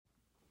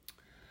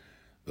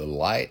The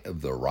light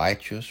of the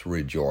righteous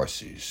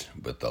rejoices,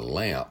 but the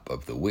lamp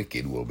of the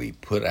wicked will be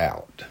put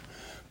out.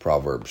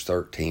 Proverbs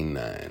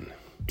 13:9.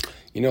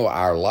 You know,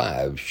 our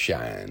lives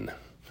shine.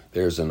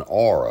 There's an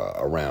aura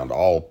around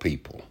all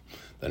people.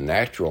 The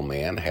natural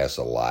man has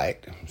a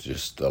light,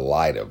 just the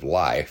light of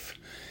life,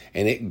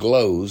 and it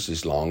glows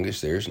as long as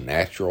there's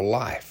natural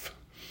life.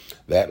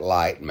 That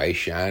light may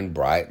shine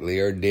brightly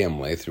or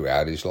dimly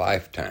throughout his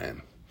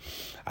lifetime.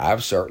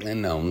 I've certainly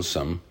known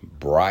some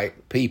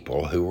bright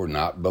people who were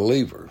not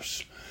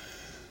believers.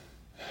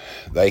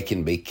 They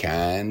can be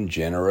kind,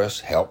 generous,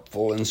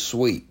 helpful, and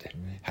sweet.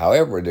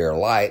 However, their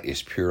light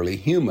is purely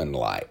human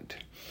light.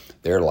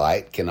 Their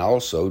light can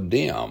also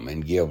dim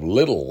and give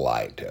little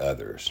light to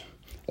others,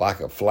 like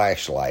a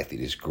flashlight that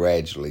is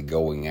gradually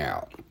going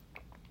out.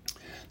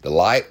 The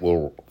light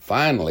will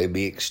finally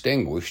be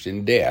extinguished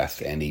in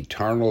death, and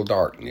eternal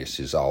darkness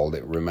is all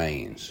that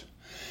remains.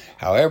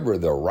 However,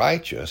 the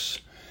righteous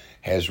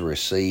has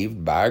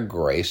received by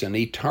grace an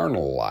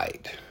eternal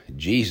light.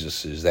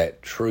 Jesus is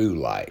that true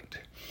light.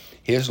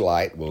 His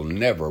light will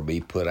never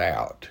be put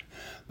out.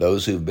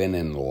 Those who've been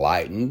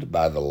enlightened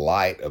by the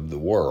light of the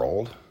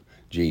world,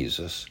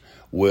 Jesus,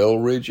 will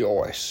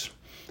rejoice.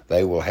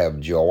 They will have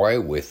joy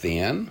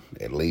within.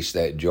 At least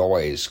that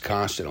joy is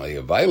constantly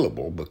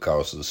available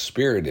because the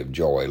spirit of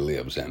joy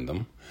lives in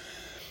them.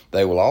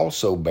 They will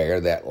also bear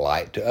that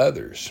light to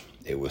others.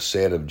 It was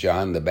said of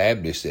John the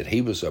Baptist that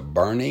he was a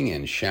burning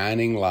and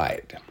shining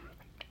light.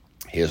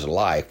 His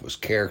life was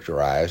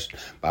characterized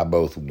by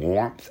both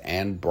warmth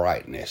and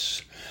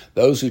brightness.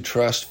 Those who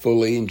trust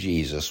fully in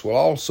Jesus will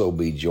also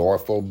be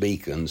joyful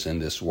beacons in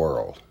this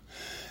world.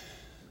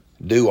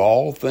 Do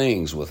all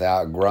things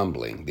without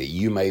grumbling, that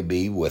you may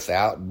be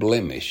without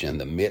blemish in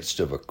the midst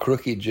of a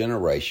crooked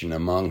generation,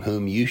 among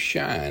whom you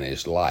shine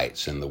as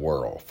lights in the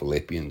world.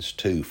 Philippians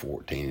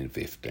 2:14 and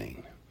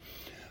 15.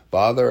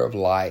 Father of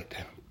light,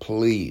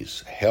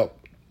 please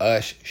help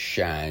us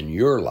shine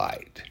your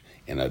light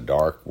in a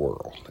dark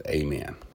world. Amen.